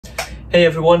Hey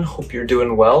everyone, hope you're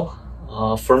doing well.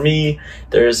 For me,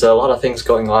 there's a lot of things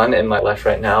going on in my life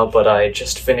right now, but I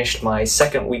just finished my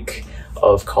second week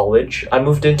of college. I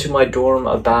moved into my dorm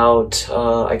about,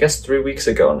 I guess 3 weeks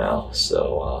ago now,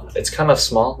 so it's kind of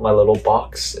small, my little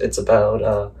box. It's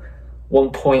about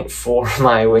 1.4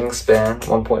 my wingspan,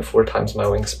 1.4 times my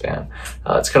wingspan.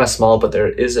 It's kind of small, but there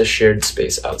is a shared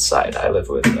space outside. I live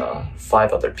with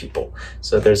 5 other people,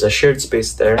 so there's a shared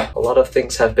space there. A lot of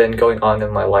things have been going on in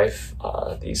my life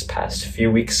these past few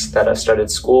weeks that I've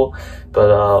started school,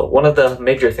 but one of the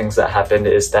major things that happened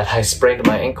is that I sprained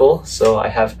my ankle, so I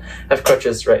have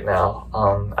crutches right now.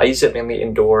 I use it mainly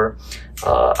indoor.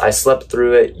 I slept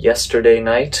through it yesterday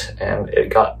night, and it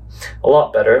got a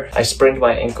lot better. I sprained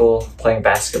my ankle playing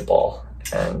basketball,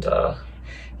 and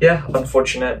yeah,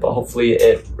 unfortunate, but hopefully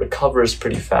it recovers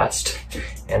pretty fast.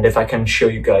 And if I can show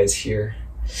you guys here.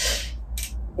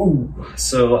 Ooh,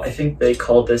 so I think they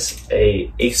call this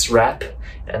a ace wrap,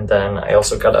 and then I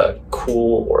also got a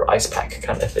cool or ice pack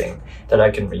kind of thing that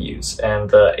I can reuse, and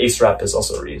the ace wrap is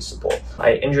also reusable.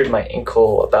 I injured my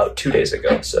ankle about 2 days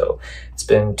ago, so it's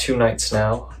been 2 nights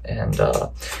now, and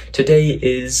today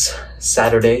is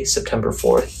Saturday, September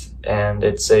 4th, and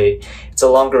it's a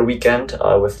longer weekend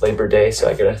with Labor Day, so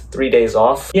I get 3 days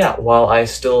off. Yeah, while I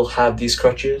still have these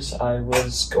crutches, I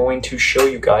was going to show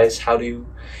you guys how to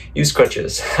use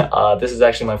crutches. This is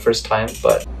actually my first time,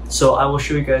 but so I will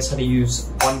show you guys how to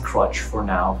use one crutch for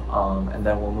now, and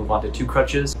then we'll move on to 2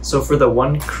 crutches. So for the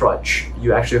one crutch,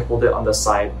 you actually hold it on the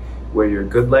side where your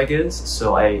good leg is.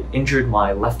 So I injured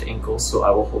my left ankle, so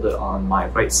I will hold it on my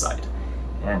right side.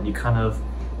 And you kind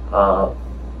of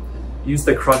use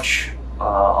the crutch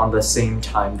on the same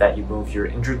time that you move your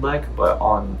injured leg, but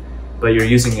you're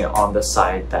using it on the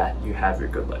side that you have your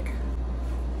good leg.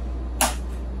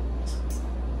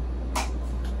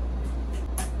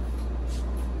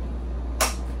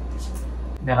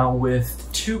 Now with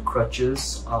 2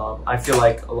 crutches, I feel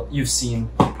like you've seen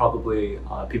probably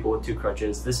people with 2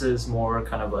 crutches. This is more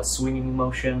kind of a swinging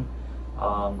motion.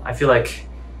 I feel like,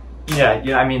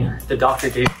 yeah, I mean, the doctor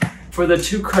gave, for the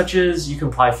 2 crutches, you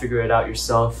can probably figure it out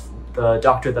yourself. The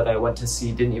doctor that I went to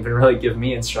see didn't even really give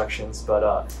me instructions,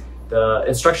 but the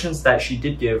instructions that she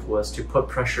did give was to put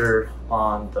pressure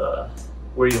on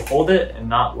where you hold it and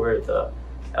not where the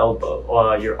elbow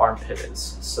or your armpit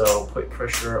is. So put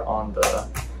pressure on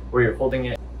where you're holding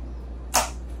it.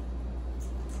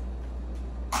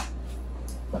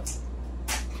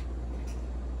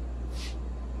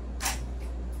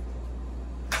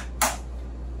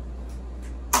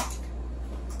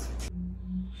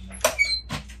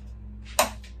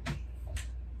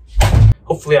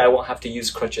 Hopefully I won't have to use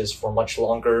crutches for much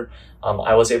longer.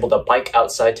 I was able to bike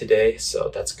outside today,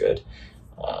 so that's good.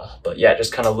 But yeah,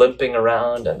 just kind of limping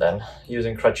around and then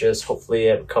using crutches. Hopefully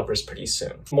it recovers pretty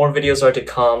soon. More videos are to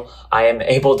come. I am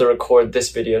able to record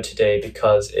this video today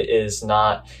because it is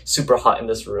not super hot in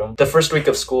this room. The first week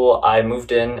of school, I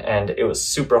moved in and it was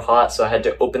super hot, so I had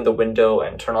to open the window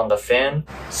and turn on the fan.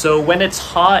 So when it's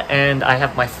hot and I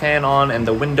have my fan on and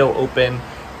the window open,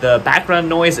 the background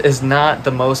noise is not the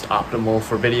most optimal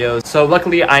for videos. So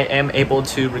luckily I am able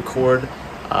to record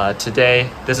today.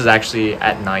 This is actually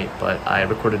at night, but I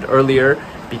recorded earlier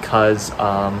because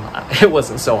it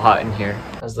wasn't so hot in here.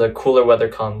 As the cooler weather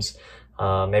comes,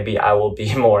 maybe I will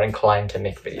be more inclined to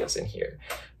make videos in here.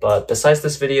 But besides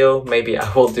this video, maybe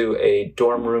I will do a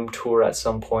dorm room tour at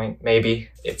some point. Maybe.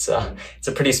 It's a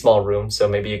pretty small room, so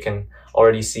maybe you can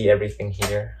already see everything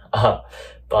here.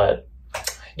 But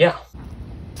yeah.